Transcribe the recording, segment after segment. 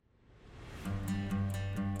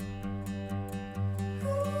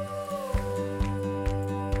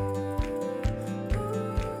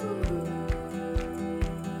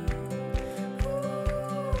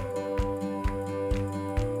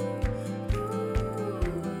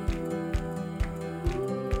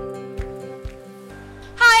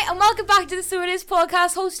Hi, and welcome back to the So It Is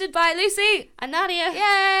podcast hosted by Lucy and Nadia.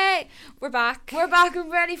 Yay! We're back. We're back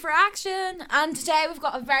and ready for action. And today we've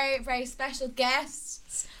got a very, very special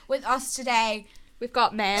guest with us today. We've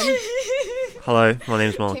got men. Hello, my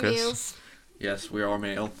name's Two Marcus. males. Yes, we are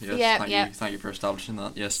male. Yes, Yeah. Thank you for establishing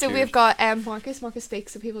that. Yes. So cheers. we've got Marcus. Marcus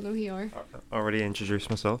speaks so people know who you are. Already introduced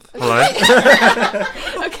myself. Hello.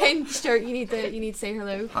 Okay, Stuart, you need to say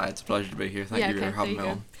hello. Hi, it's a pleasure to be here. Thank Yeah, you okay, for having me there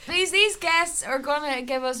you on. These guests are going to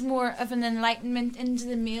give us more of an enlightenment into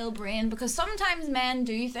the male brain, because sometimes men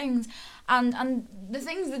do things and the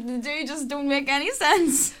things that they do just don't make any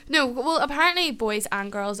sense. No, well, apparently boys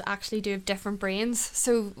and girls actually do have different brains.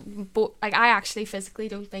 So, I actually physically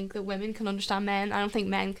don't think that women can understand men. I don't think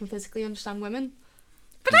men can physically understand women.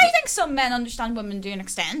 But I think some men understand women to an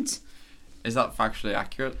extent. Is that factually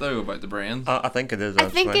accurate though about the brain? I think it is. I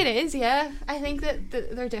think it is, yeah. I think that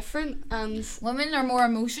they're different, and Women are more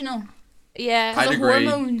emotional. yeah. I'd The agree.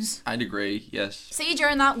 hormones. I'd agree. Yes. See,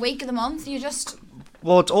 during that week of the month, you just...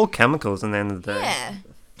 Well, it's all chemicals in the end of the day. Yeah,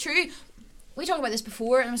 true. We talked about this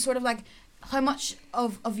before, and it was sort of like how much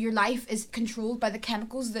of your life is controlled by the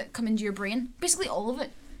chemicals that come into your brain. Basically, all of it.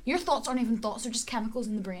 Your thoughts aren't even thoughts; they're just chemicals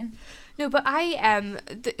in the brain. No, but I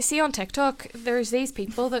see on TikTok there's these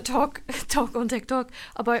people that talk on TikTok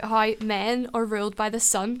about how men are ruled by the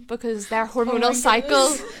sun because their hormonal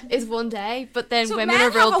cycle is one day, but then So women men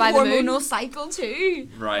are ruled have by a the hormonal moon. cycle too.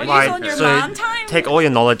 Right. Are you on your so man time? take all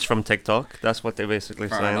your knowledge from TikTok. That's what they're basically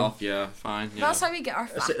Fair saying. enough. Yeah. Fine. Yeah. That's how we get our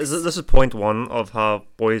facts. This is point one of how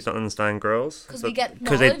boys don't understand girls. 'Cause we get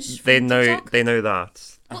because knowledge they from know TikTok? they know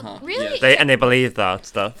that. Well, really? Yeah. They believe that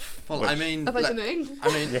stuff. Well, which- I mean, About the moon.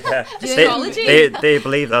 I mean, yeah, Geology. they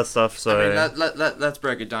believe that stuff. So I mean, let's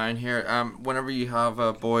break it down here. Whenever you have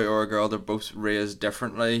a boy or a girl, they're both raised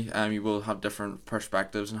differently. You will have different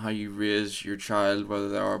perspectives on how you raise your child, whether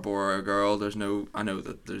they are a boy or a girl. I know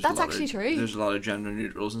that there's That's a lot actually of, true. There's a lot of gender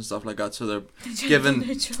neutrals and stuff like that. So they're given.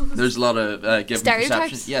 Neutrals. There's a lot of given Stereotypes?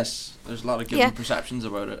 perceptions. Yes, there's a lot of given perceptions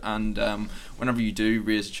about it. And whenever you do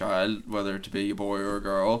raise a child, whether it to be a boy or a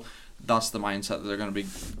girl, that's the mindset that they're going to be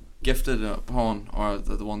gifted upon, or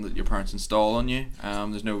the one that your parents install on you.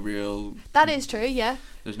 There's no real. That is true, yeah.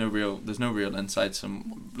 There's no real insights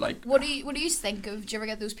and like. What do you think of? Do you ever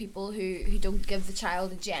get those people who don't give the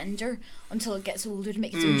child a gender until it gets older to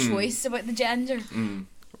make its own choice about the gender?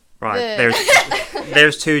 right,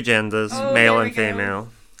 there's two genders, Oh, male there and we go. female.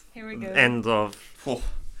 Here we go. End of. Oh,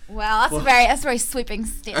 Well, that's a very sweeping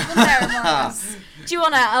statement there, Marcus. Do you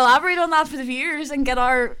want to elaborate on that for the viewers and get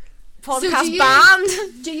our podcast do you-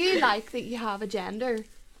 banned? Do you like that you have a gender?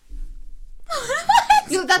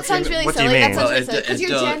 No, that sounds really what do you silly. That mean? sounds Well, really it- silly because it your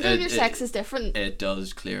does- gender and it- your sex is different. it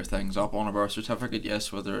does clear things up on a birth certificate.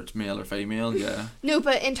 Yes, whether it's male or female. Yeah. No,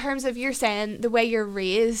 but in terms of you're saying the way you're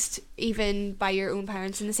raised, even by your own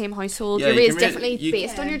parents in the same household, Yeah, you're you raised can differently you-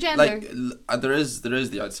 based on your gender. Like there is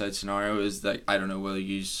the outside scenario is like I don't know whether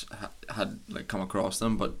you had like come across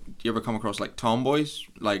them, but do you ever come across like tomboys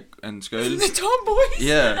like in school? The tomboys.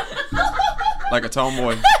 Yeah, like a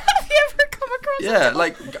tomboy. Have you ever come across? Yeah,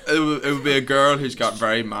 like it would be a girl who's got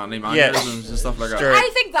very manly mannerisms and stuff like that. Sure. I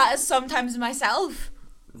think that is sometimes myself.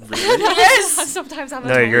 Really? Yes. Sometimes I'm a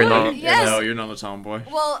No, you're tomboy. not. Yes. No, you're not a tomboy.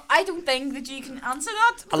 Well, I don't think that you can answer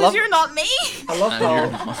that because love- you're not me. I love you're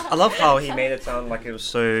how not. I love how he made it sound like it was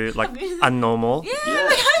so like abnormal.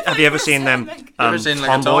 Yeah. Have you ever seen them You ever seen like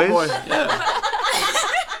a tomboys? tomboy? Yeah.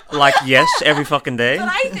 Like yes, every fucking day. But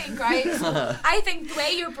I think, right, I think the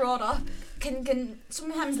way you're brought up can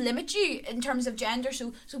sometimes limit you in terms of gender.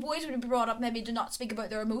 So boys would be brought up maybe to not speak about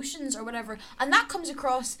their emotions or whatever, and that comes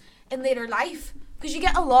across in later life because you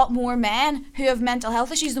get a lot more men who have mental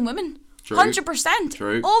health issues than women. True. 100%.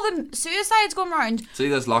 True. All the suicides going around. See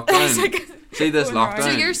this lockdown. See this Going around. lockdown So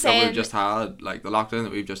you're that saying- we've just had. Like the lockdown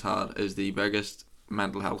that we've just had is the biggest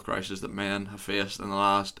mental health crisis that men have faced in the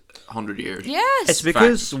last 100 years. Yes. It's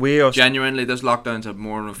because we are. Genuinely, this lockdowns have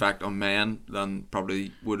more of an effect on men than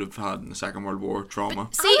probably would have had in the Second World War trauma.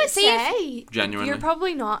 I would say Genuinely. you're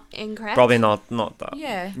probably not incorrect. Probably not that.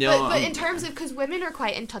 Yeah. Yeah, But in terms of, because women are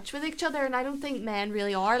quite in touch with each other, and I don't think men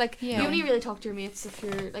really are. Like, Yeah. you only really talk to your mates if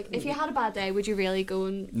you're, like, if you had a bad day, would you really go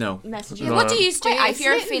and No. message No. them? What do you do Quite if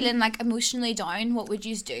you're isolating. feeling like emotionally down? What would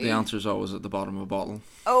you do? the answer is always at the bottom of a bottle.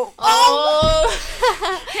 Oh,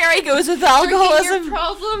 here he goes with Drinking alcoholism. your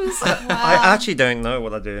problems. I actually don't know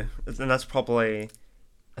what I do, and that's probably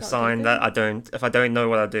a a sign that if I don't know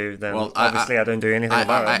what I do, then obviously I don't do anything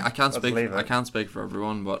about it. I can't speak for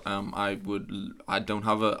everyone, but I don't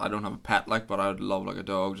have a pet but I would love a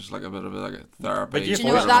dog, just a bit of a therapy. But do you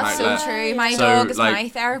know what? That's so true. My dog is my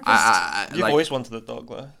therapist. You've always wanted a dog,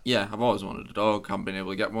 though. Yeah, I've always wanted a dog. Haven't been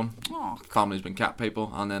able to get one. Family's been cat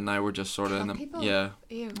people, and then now we're just sort of and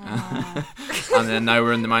then now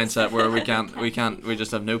we're in the mindset where we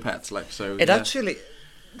just have no pets. Actually.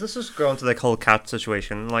 This is going to the whole cat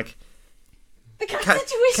situation. The cat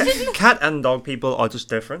situation. Cat and dog people are just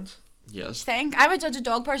different. Yes. I'm a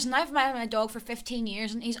dog person. I've had my dog for 15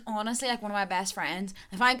 years, and he's honestly one of my best friends.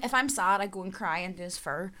 If I'm sad, I go and cry into his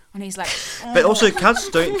fur, and he's like. Oh. But also, cats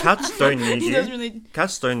don't need you.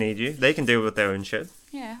 Cats don't need you. They can deal with their own shit.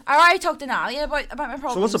 Yeah. I already talked to Natalie about my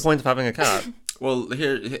problems. So what's the point of having a cat? Well,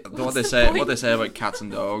 what they say about cats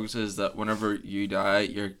and dogs is that whenever you die,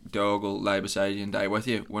 your dog will lie beside you and die with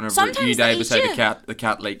you. Whenever sometimes you die beside the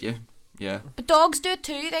cat will eat you. Yeah. But dogs do it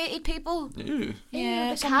too. They eat people. Ew.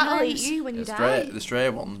 Yeah, the cat will eat you when you die. The stray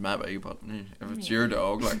ones maybe, but if it's your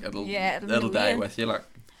dog, it'll die with you.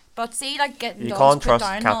 But see, getting you dogs can't put trust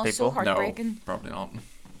down cat all people. so heartbreaking. No, probably not.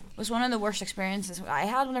 It was one of the worst experiences I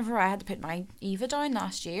had whenever I had to put my Eva down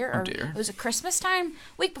last year. Oh dear. It was at Christmas time,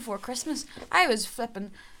 week before Christmas. I was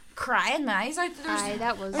flipping crying my eyes out.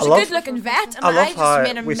 There was a good looking vet, and I just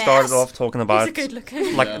made a mess. We started off talking about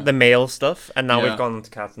the male stuff, and now we've gone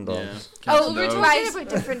into cats and dogs. Yeah. We're talking about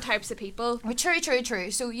different types of people.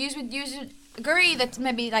 True. So you would agree that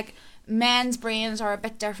maybe men's brains are a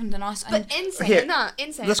bit different than us. But insane.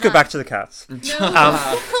 Let's go back to the cats.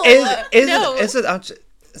 No. Is it actually?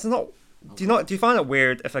 Is it not? Do you find it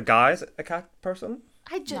weird if a guy's a cat person?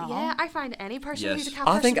 I find any person who's a cat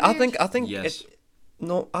person weird. I think yes.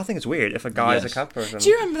 I think it's weird if a guy is a cat person. Do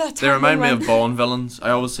you remember that time? They remind me of Bond villains.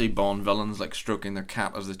 I always see Bond villains stroking their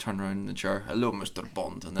cat as they turn around in the chair. Hello, Mr.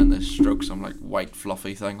 Bond, and then they stroke some white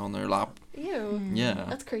fluffy thing on their lap. Ew. Yeah.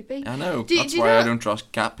 That's creepy. I know. That's why I don't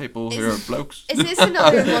trust cat people who are blokes. Is this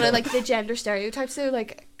another one of the gender stereotypes though?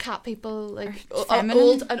 Cat people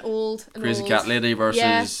old crazy cat lady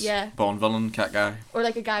versus Bond villain cat guy. Or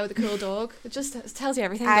a guy with a cool dog. It just tells you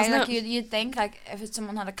everything, doesn't it? You'd think if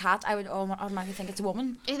someone had a cat, I would automatically think it's a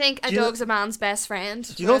woman. You think a dog's a man's best friend?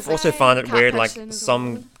 Do you not also find it weird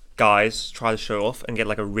some guys try to show off and get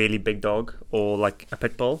a really big dog or a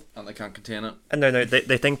pit bull, and they can't contain it? And no,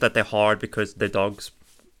 they think that they're hard because their dog's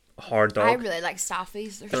a hard dog. I really like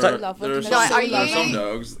staffies. They're so lovely. There are some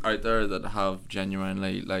dogs out there that have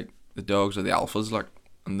genuinely the dogs are the alphas,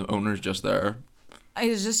 and the owner's just there.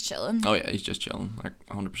 He's just chilling. Oh yeah, he's just chilling,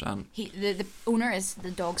 100%. The owner is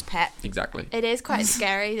the dog's pet. Exactly. It is quite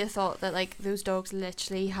scary the thought that those dogs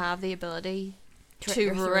literally have the ability to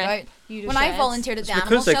rip you to when shreds. I volunteered at the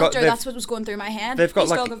animal shelter, that's what was going through my head. They've got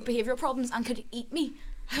this dog have behavioural problems and could eat me.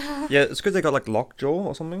 Yeah, it's because they got lockjaw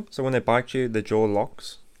or something. So when they bite you, the jaw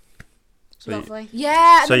locks. So lovely.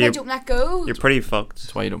 And then they don't let go. You're pretty fucked.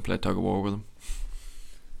 That's why you don't play tug of war with them.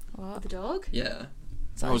 What? The dog? Yeah.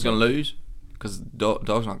 I was going to lose. Because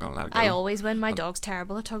dog's not going to let it go. I always win. My dog's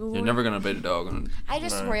terrible at tug of war. You're never going to beat a dog. I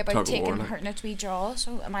just worry about hurting its wee jaw.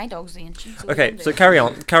 So my dog's the ancient. So okay, so carry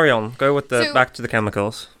on. Go with back to the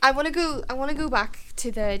chemicals. I want to go back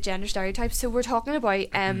to the gender stereotypes. So we're talking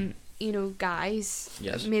about guys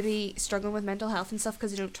maybe struggling with mental health and stuff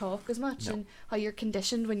because they don't talk as much, and how you're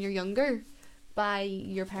conditioned when you're younger by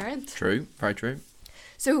your parent. True, very true.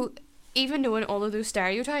 So even knowing all of those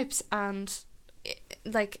stereotypes and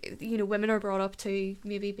women are brought up to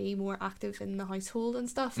maybe be more active in the household and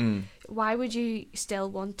stuff, why would you still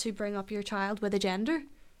want to bring up your child with a gender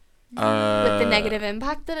with the negative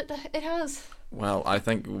impact that it has? Well, I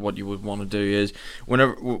think what you would want to do is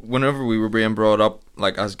whenever we were being brought up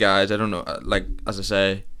as guys, I don't know, as I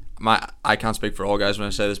say, I can't speak for all guys when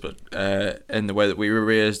I say this, but in the way that we were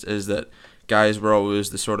raised is that guys were always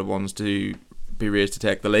the sort of ones to be raised to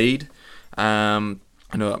take the lead.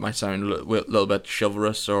 I know that might sound a little bit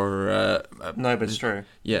chivalrous or no, but it's true.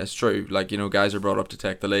 Yeah, it's true. Guys are brought up to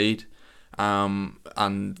take the lead,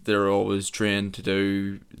 and they're always trained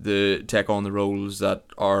to take on the roles that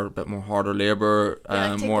are a bit more harder labour,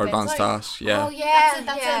 more advanced tasks. Yeah. Oh yeah,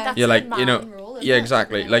 that's yeah, a role,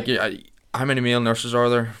 exactly. It? How many male nurses are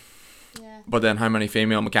there? Yeah. But then how many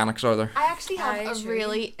female mechanics are there? I actually have a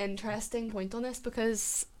really interesting point on this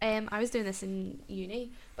because I was doing this in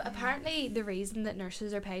uni, but apparently the reason that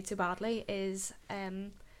nurses are paid so badly is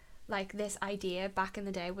this idea back in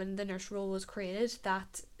the day when the nurse role was created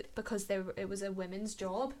that because it was a women's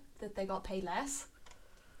job that they got paid less.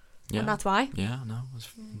 Yeah. And that's why. Yeah, no.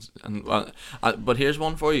 But here's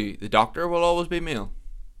one for you: the doctor will always be male.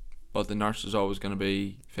 but the nurse is always going to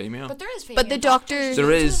be female. But there is female But the doctors-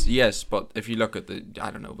 There is, yes, but if you look at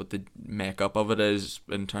I don't know what the makeup of it is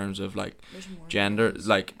in terms of like There's more gender, males.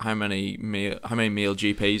 like how many male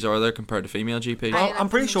GPs are there compared to female GPs? Well, like I'm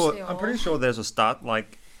pretty mostly sure. all. I'm pretty sure there's a stat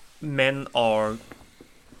like men are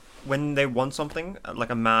when they want something like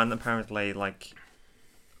a man apparently like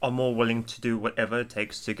are more willing to do whatever it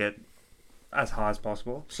takes to get as high as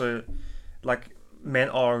possible. So like men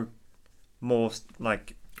are more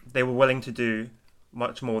like they were willing to do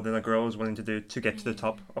much more than a girl is willing to do to get to the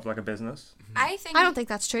top of like a business. I don't think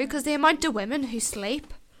that's true, because the amount of women who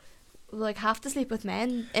sleep, like, have to sleep with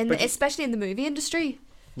men, But- especially in the movie industry.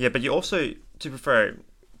 Yeah, but you also, to be fair,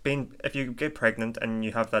 if you get pregnant and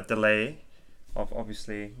you have that delay of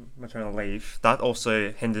obviously maternal leave, that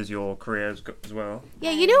also hinders your career as well.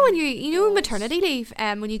 Yeah, you know when maternity leave,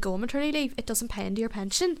 when you go on maternity leave, it doesn't pay into your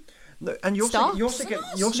pension. No, and you Stop. also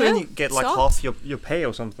No, only get like stop. half your pay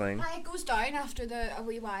or something. It goes down after a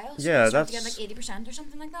wee while. So Yeah, you start to that's- get like 80% or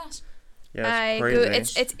something like that. Yeah, it's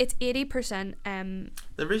crazy. It's 80%.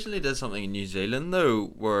 They recently did something in New Zealand though,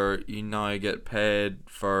 where you now get paid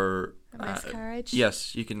for A miscarriage.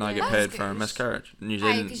 yes, you can now Yeah. get That's paid for a good. miscarriage. New Aye,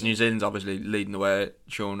 Zealand, 'cause New you- Zealand's obviously leading the way,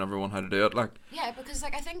 showing everyone how to do it. Like Yeah, because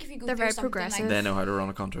like I think if you go They're through very something progressive. like they know how to run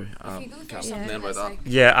a country. if you go through Can't something complain about that's that. like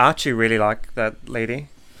Yeah, I actually really like that lady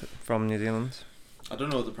from New Zealand. I don't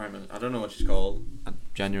know what the prime minister. I don't know what she's called.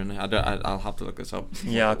 Genuinely, I'll have to look this up.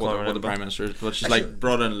 Yeah, I what, can't what the remember. prime minister is. But she's Actually- like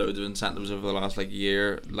brought in loads of incentives over the last like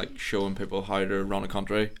year, like showing people how to run a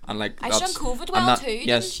country, and like I done COVID well and that, too,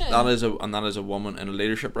 yes, didn't she? that is a woman in a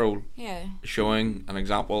leadership role, yeah. showing an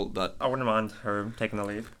example that I wouldn't mind her taking the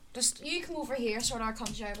lead. Just you come over here, sort our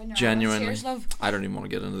country out when you're Genuinely. Cheers, love. I don't even want to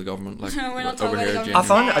get into the government. Like No, we're not over talking about here, the I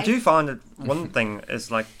government. I do find that one thing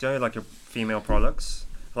is like, do you know, like your female products,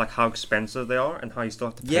 like how expensive they are and how you still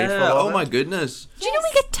have to pay for yeah. all Oh of my it. goodness. Do you know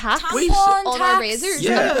we get taxed Tampon on tax. our razors?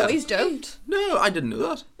 Yeah. The boys don't. No, I didn't know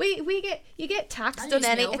that. You get taxed And on use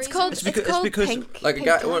any. nail It's razors. called It's it's, because- called it's because, pink. Like a pink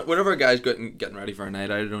guy, tax. whenever a guy's getting ready for a night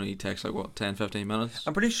out, it only takes like what 10-15 minutes.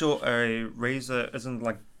 I'm pretty sure a razor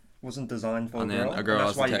wasn't designed for And a then girl. a girl and has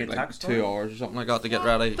that's why to you take get like taxed 2 on it. hours or something like that to get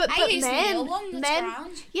ready. But I use the men, male one. That's men,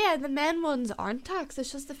 grand. yeah, the men ones aren't taxed.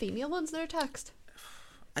 It's just the female ones that are taxed.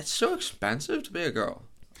 It's so expensive to be a girl.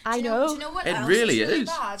 I Do know. you know what It else really is really is.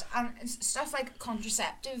 bad? It's stuff like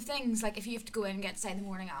contraceptive things. Like if you have to go in and get say the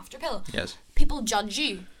morning after pill, Yes. people judge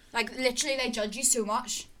you. Like literally, they judge you so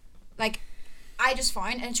much. Like I just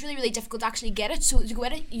find, and it's really difficult to actually get it. So to go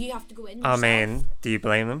in it, you have to go in. I yourself. mean, do you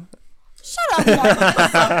blame them? Shut up,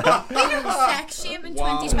 Mark. You're sex shame in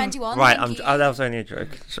 2021. Right, thank you. that was only a joke.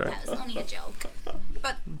 Sorry. That was only a joke.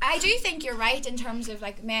 But I do think you're right in terms of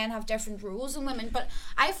like men have different rules than women. But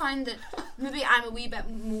I find that maybe I'm a wee bit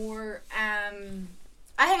more.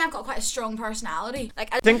 I think I've got quite a strong personality.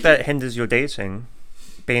 Like I I think that hinders your dating,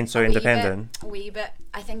 being so independent. A wee bit.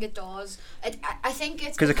 I think it does. I think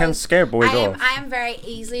it's Because it can scare boys off. I am very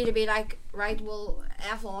easily to be like, right, well,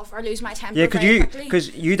 F off or lose my temper. Yeah, very quickly.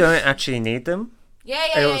 because you don't actually need them.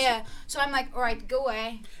 Yeah. So I'm like, all right, go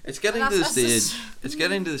away. It's getting And to the that's just- stage. It's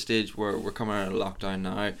getting to the stage where we're coming out of lockdown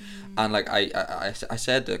now, and like I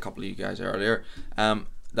said to a couple of you guys earlier,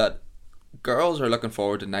 that girls are looking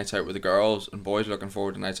forward to nights out with the girls, and boys are looking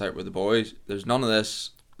forward to nights out with the boys. There's none of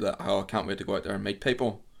this that I can't wait to go out there and meet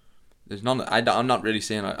people. There's none. I'm not really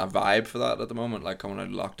seeing a vibe for that at the moment. Like coming out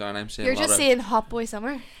of lockdown, I'm seeing. You're a lot just of, saying hot boy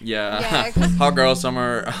summer. Yeah, 'cause- hot girl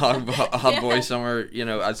summer, hot Yeah. boy summer. You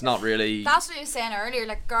know, it's not really. That's what I was saying earlier.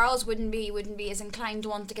 Like girls wouldn't be as inclined to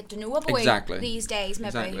want to get to know a boy Exactly. these days, maybe.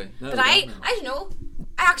 Exactly. No, but definitely. I don't know.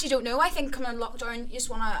 I actually don't know. I think coming out of lockdown, you just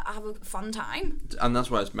want to have a fun time. And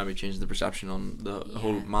that's why it's maybe changing the perception on the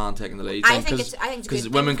whole man taking the lead. I think it's a good because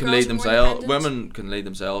thing women for can girls lead who are more themselves. independent. Women can lead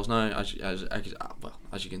themselves now, as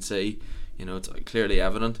you can see. You know, it's clearly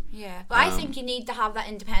evident. Yeah, but I think you need to have that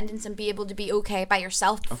independence and be able to be okay by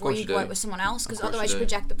yourself before course you you go do. out with someone else, because Of course otherwise you you do.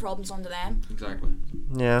 project the problems onto them. Exactly.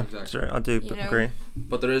 Yeah, Exactly. sure, I do You know? agree.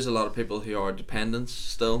 But there is a lot of people who are dependents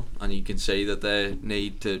still, and you can see that they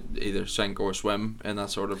need to either sink or swim in that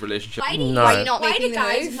sort of relationship. Why do you, No. Why not why making do the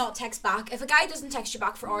guys move? not text back? If a guy doesn't text you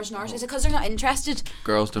back for hours and hours, is it because they're not interested?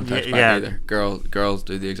 Girls don't text Yeah, back yeah. either. Girls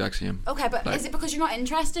do the exact same. Okay, but Like- is it because you're not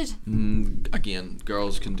interested? Again,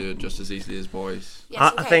 girls can do it just as easily as boys. Yes,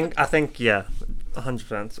 I okay, think yeah,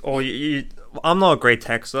 100%. Or I'm not a great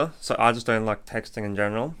texter, so I just don't like texting in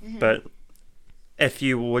general. Mm-hmm. But if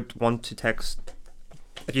you would want to text,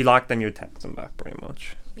 if you like them, you would text them back pretty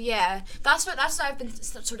much. Yeah, that's what I've been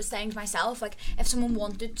sort of saying to myself. Like, if someone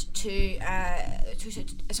wanted to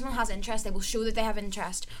if someone has interest, they will show that they have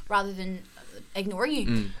interest rather than ignore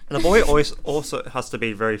you. And a boy always also has to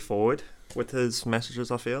be very forward. with his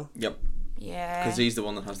messages, I feel. Yep. Yeah. Because he's the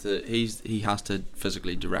one that has to. He has to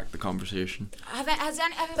physically direct the conversation. But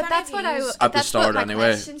that's what I At the that's start, what my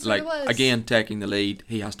anyway. question sort Like of was. again, taking the lead,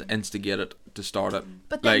 he has to instigate it to start it.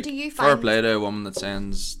 But then like, do you fair find play to a woman that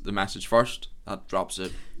sends the message first. That drops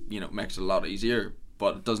it. Makes it a lot easier.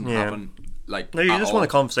 But it doesn't Yeah. happen like. No, you at just all. want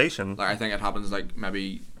a conversation. Like I think it happens like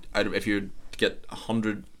maybe if you get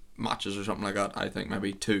 100 matches or something like that, I think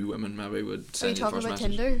maybe 2 women maybe would Are you send you the talking first about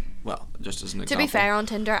message. Tinder? Well, just as an To example. be fair, on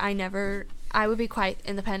Tinder, I would be quite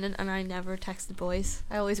independent, and I never texted boys.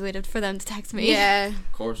 I always waited for them to text me. Yeah.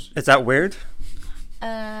 Of course. Is that weird?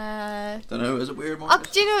 Don't Don't know. Is it weird? Oh,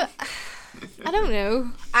 Marcus? do you know? I don't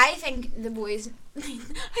know. I think the boys, I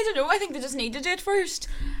don't know, I think they just need to do it first.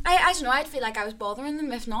 I don't know, I'd feel like I was bothering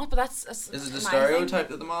them if not, but that's Is it the my stereotype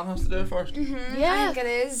that the man has to do it first? thing. Yeah. I think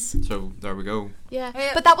it is. So there we go. Yeah,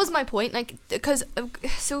 Yeah. but that was my point. Like, because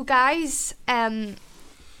so guys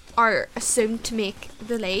are assumed to make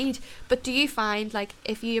the lead, but do you find like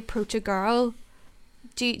if you approach a girl,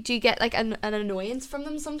 do you get like an annoyance from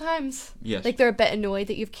them sometimes? Yes. Like they're a bit annoyed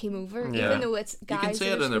that you've came over, Yeah. even though it's You guys. can see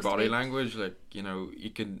that it are in their supposed to body be- language. Like you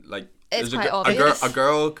can like. It's there's quite a girl. obvious. A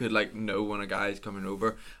girl could like know when a guy's coming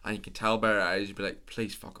over, and you can tell by her eyes. You'd be like,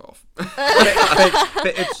 "Please fuck off."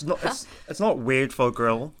 But it's not weird for a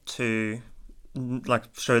girl to like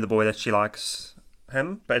show the boy that she likes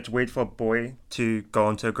him, but it's weird for a boy to go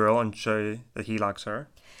on to a girl and show that he likes her.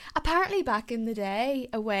 Apparently, back in the day,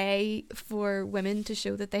 a way for women to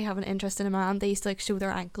show that they have an interest in a man, they used to like show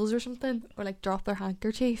their ankles or something, or like drop their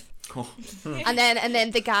handkerchief, Oh, and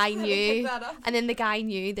then the guy knew, that up. and then the guy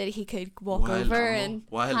knew that he could walk wild over animal. and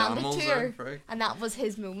Wild hand it animals to there, her, Frank. and that was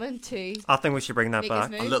his moment to I think we should bring that make his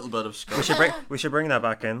back. move. A little bit of We skull. should bring that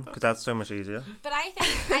back in because that's so much easier. But I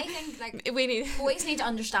think like We need. boys need to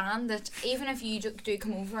understand that even if you do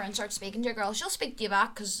come over and start speaking to a girl, she'll speak to you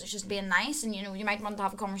back because she's being nice, and you might want to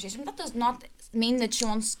have a conversation. That does not mean that she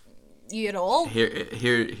wants you at all.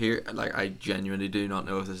 Here, like I genuinely do not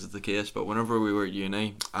know if this is the case, but whenever we were at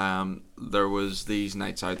uni, there was these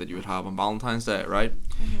nights out that you would have on Valentine's Day, right?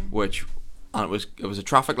 Which, and it was a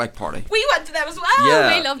traffic light party. We went to them as well.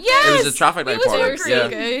 Yeah. We loved Yes. It was a traffic light was party. really Yeah.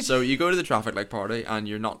 good. So you go to the traffic light party and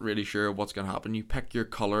you're not really sure what's going to happen. You pick your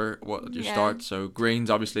colour, what you Yeah. start. So green's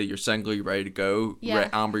obviously you're single, you're ready to go. Yeah.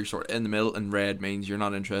 Amber, you're sort of in the middle, and red means you're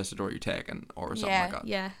not interested or you're taken or something Yeah. like that.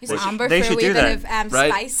 Yeah. Use They should- amber they for a should wee do bit that. of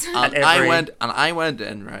Right. spice. And At I every- went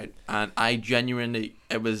in, right, and I genuinely,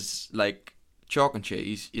 it was like chalk and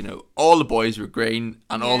cheese. All the boys were green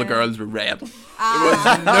and all the Yeah. girls were red. There was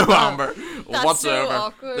no amber That's whatsoever. so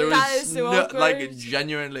awkward. There was That is so no, awkward. like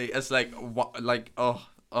genuinely, it's like what, like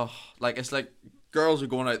like it's like girls are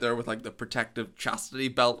going out there with like the protective chastity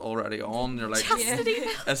belt already on. They're like, Chastity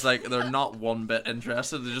it's like they're not one bit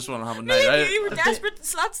interested. They just want to have a night out. You were desperate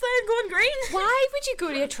sluts there going green. Why would you go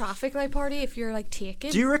to a traffic light party if you're like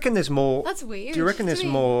taken? Do you reckon there's more? That's weird. Do you reckon to there's me.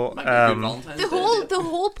 more? Might be a good Valentine's The Day idea.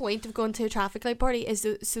 whole point of going to a traffic light party is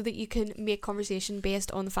so that you can make conversation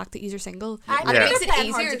based on the fact that you're single. I And think it Yeah. makes they're it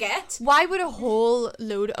playing hard easier. to get. Why would a whole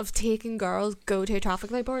load of taken girls go to a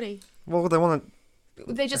traffic light party? Well, they want to.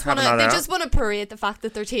 They just Have want a to. night they out. just want to parade the fact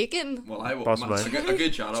that they're taken. Well, I will. Possibly. A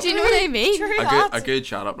good chat up. Do you know what I mean? True A that. good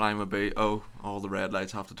chat up line would be, oh, all the red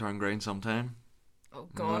lights have to turn green sometime. Oh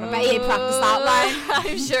god, I bet you practiced that line.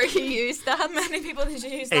 I'm sure you used that. Many people did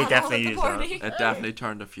use He that definitely at the used that. party. It definitely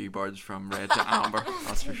turned a few birds from red to amber,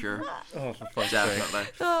 that's for sure. Oh, for fuck's sake. Definitely.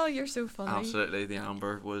 Oh, you're so funny. Absolutely, the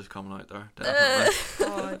amber was coming out there. Definitely.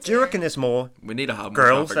 Oh, Do you reckon there's more We need to have more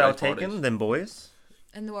girls traffic that are light taken parties. than boys?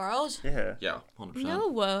 in the world. Yeah. Yeah, 100%.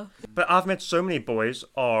 No. But I've met so many boys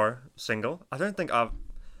are single. I don't think I've.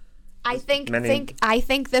 I think Many- I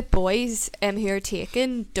think that boys who are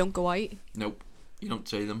taken don't go out. Nope, you don't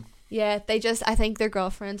see them. Yeah, they just. I think their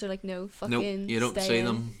girlfriends are like, no, fucking. Nope, you don't stay see in.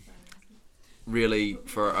 them really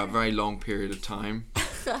for a very long period of time. I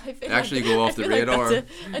feel They actually go off the I feel radar. Like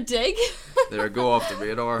that's a dig. They go off the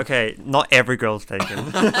radar. Okay, not every girl's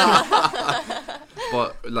taken.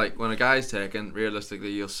 But like when a guy's taken,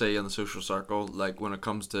 realistically, you'll see in the social circle, like when it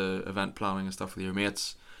comes to event planning and stuff with your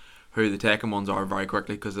mates, who the taken ones are very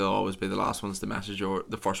quickly because they'll always be the last ones to message or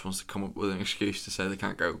the first ones to come up with an excuse to say they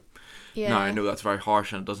can't go. Yeah. Now I know that's very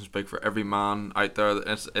harsh and it doesn't speak for every man out there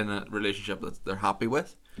that's in a relationship that they're happy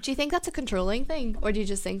with. Do you think that's a controlling thing, or do you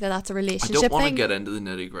just think that that's a I relationship don't want to thing? get into the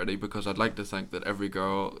nitty gritty because I'd like to think that every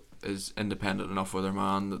girl is independent enough with her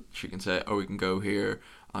man that she can say, oh, we can go here,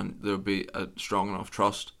 and there'll be a strong enough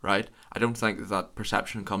trust, right? I don't think that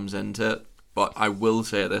perception comes into it, but I will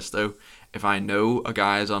say this though, if I know a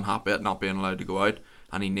guy is unhappy at not being allowed to go out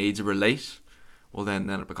and he needs a release, well then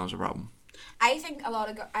it becomes a problem. I think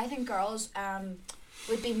I think girls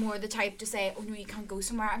would be more the type to say, oh no, you can't go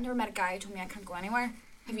somewhere. I've never met a guy who told me I can't go anywhere.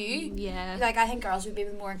 Have you? Yeah. Like, I think girls would be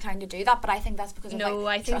more inclined to do that, but I think that's because of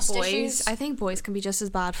I think trust boys. issues. I think boys can be just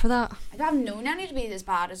as bad for that. I haven't known any to be as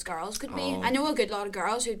bad as girls could be. Oh. I know a good lot of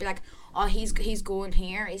girls who'd be like, oh, he's going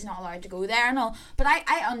here, he's not allowed to go there and all. But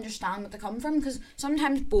I understand what they come from, because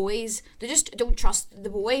sometimes boys, they just don't trust the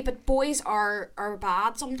boy, but boys are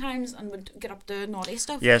bad sometimes and would get up to naughty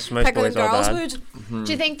stuff. Yes, most quicker boys than are girls bad. would. Mm-hmm.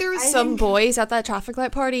 Do you think there was I some think- boys at that traffic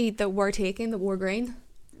light party that were green?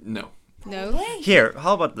 No. No. Probably. Here,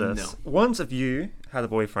 how about this? No. Once if you had a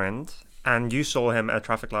boyfriend and you saw him at a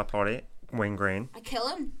traffic light party wearing green, I kill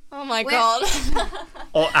him. Oh my Wait. god.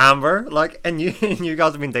 or amber, like, and you you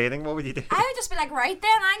guys have been dating, what would you do? I would just be like, right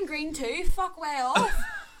then, I'm green too. Fuck way off.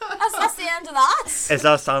 that's the end of that. Is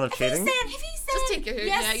that a sign of If he's cheating? saying, Just take your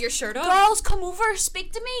yes, your shirt off. girls, come over,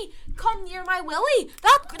 speak to me, come near my willy.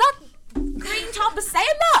 That green top is saying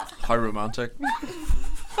that. How romantic.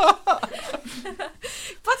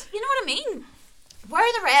 But you know what I mean. Wear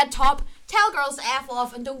the red top. Tell girls to F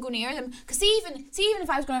off and don't go near them. Because see even if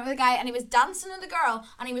I was going out with a guy and he was dancing with a girl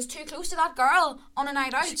and he was too close to that girl on a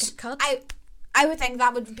night out, get cut. I would think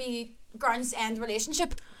that would be grounds to end the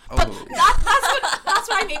relationship. But Oh. that's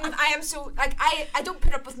what I mean with I am so, like, I don't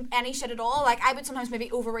put up with any shit at all. Like, I would sometimes maybe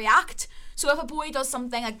overreact. So if a boy does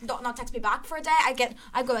something, like, not text me back for a day,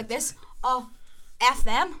 I go like this, oh, F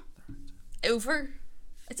them. Over.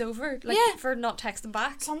 It's over. Like, Yeah. for not texting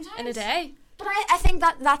back Sometimes. in a day. But I think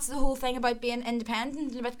that's the whole thing about being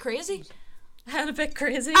independent and a bit crazy. And a bit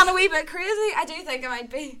crazy. And a wee bit crazy. I do think I might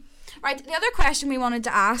be. Right, the other question we wanted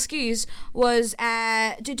to ask you was,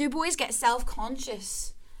 do boys get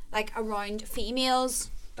self-conscious, like, around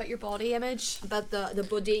females, But your body image. about the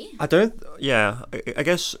body? I don't, yeah, I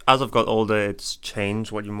guess as I've got older, it's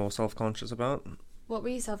changed what you're more self-conscious about. What were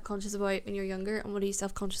you self-conscious about when you were younger, and what are you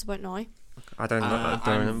self-conscious about now? I don't know, I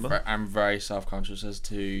don't remember. I'm very self-conscious as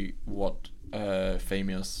to what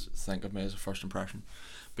females think of me as a first impression,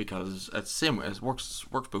 because it's the same way. It works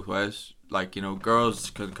both ways. Like, you know, girls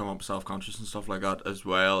can come up self-conscious and stuff like that as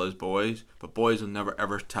well as boys, but boys will never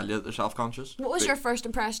ever tell you that they're self-conscious. What was your first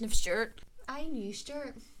impression of Stuart? I knew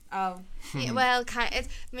Stuart. Oh. Yeah, well,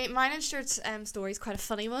 mine and Stuart's story is quite a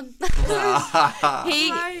funny one.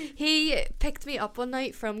 he picked me up one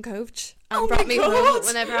night from Coach and brought me home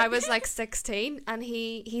whenever I was like 16, and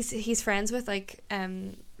he's friends with like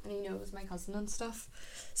and he knows my cousin and stuff.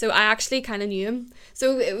 So I actually kind of knew him.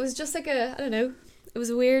 So it was just like I don't know. It was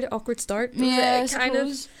a weird, awkward start. Yeah, kind of.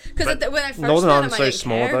 Because when I first Northern met him, Ireland's I so didn't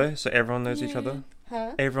small care. though, so everyone knows each other.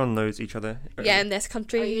 Huh? Everyone knows each other. Yeah, in this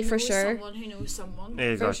country for sure. Someone who knows someone.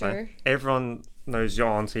 Exactly. sure. Everyone knows your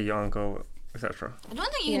auntie, your uncle, etc. I don't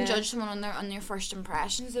think you can Yeah. judge someone on their first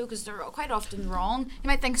impressions though, because they're quite often wrong. You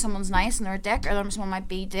might think someone's nice and they're a dick, or someone might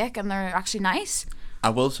be a dick and they're actually nice.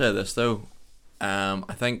 I will say this though, I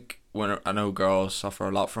think I know girls suffer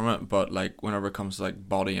a lot from it, but like whenever it comes to like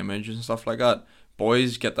body image and stuff like that,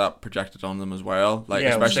 boys get that projected on them as well. Like,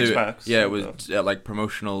 Yeah, with especially six-packs. with like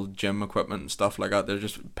promotional gym equipment and stuff like that. They're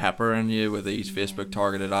just peppering you with these Facebook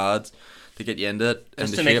targeted ads to get you into it.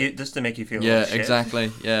 Just into to shape. make you feel Yeah, like shit.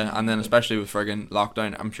 exactly. Yeah, and then especially with friggin'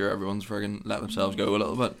 lockdown, I'm sure everyone's friggin' let themselves go a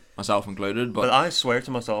little bit, myself included. But But I swear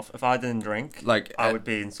to myself, if I didn't drink, like, I would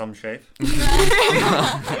be in some shape.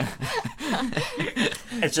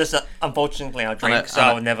 It's just that unfortunately I drink, so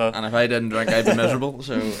I would never. and if I didn't drink, I'd be miserable.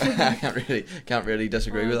 So I can't really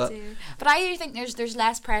disagree with that. Dear. But I do think there's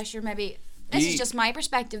less pressure maybe. This is You- just my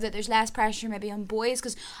perspective, that there's less pressure maybe on boys,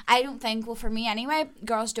 because I don't think, well, for me anyway,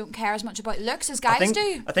 girls don't care as much about looks as guys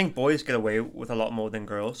do. I think boys get away with a lot more than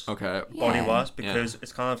girls, Okay. body wise, Yeah. because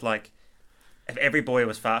it's kind of like if every boy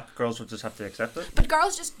was fat, girls would just have to accept it. But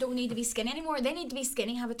girls just don't need to be skinny anymore. They need to be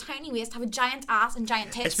skinny, have a tiny waist, have a giant ass and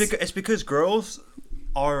giant tits. It's because girls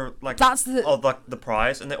are like That's the- like the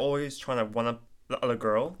prize, and they're always trying to one up the other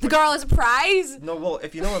girl. The girl is a prize. No, well,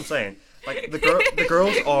 if you know what I'm saying, like the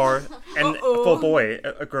girls are, and for a boy,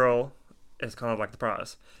 a girl is kind of like the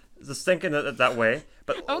prize. Just thinking it that way,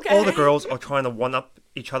 but Okay. all the girls are trying to one up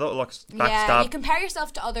each other, like backstab. Yeah, you compare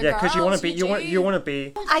yourself to other Yeah, girls. because you want to be, you do. want to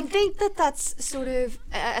be. I think that's sort of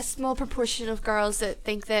a small proportion of girls that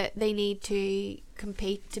think that they need to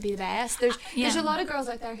compete to be the best. There's Yeah. a lot of girls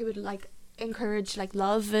out there who would like encourage like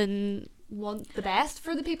love and want the best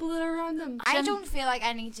for the people that are around them. I don't feel like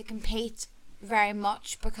I need to compete very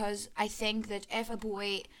much, because I think that if a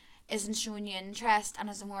boy isn't showing you interest and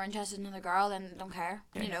is more interested in another girl, then I don't care.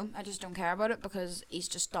 You know, I just don't care about it, because he's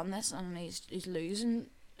just done this and he's losing.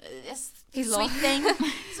 This He's sweet lost. thing,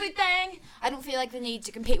 sweet thing. I don't feel like the need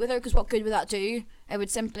to compete with her, because what good would that do? It would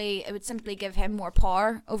simply give him more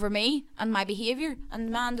power over me and my behaviour, and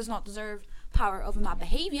the man does not deserve power of my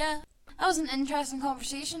behaviour. That was an interesting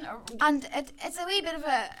conversation, and it's a wee bit of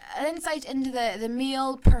an insight into the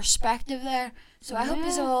male perspective there. So I hope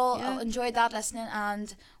you all enjoyed that listening,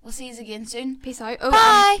 and we'll see you again soon. Peace out. Oh,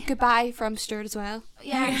 Bye. Goodbye from Stuart as well.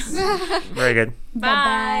 Yes. Very good.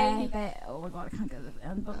 Bye. Bye. Oh my god, I can't get the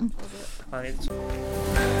end button. Fine.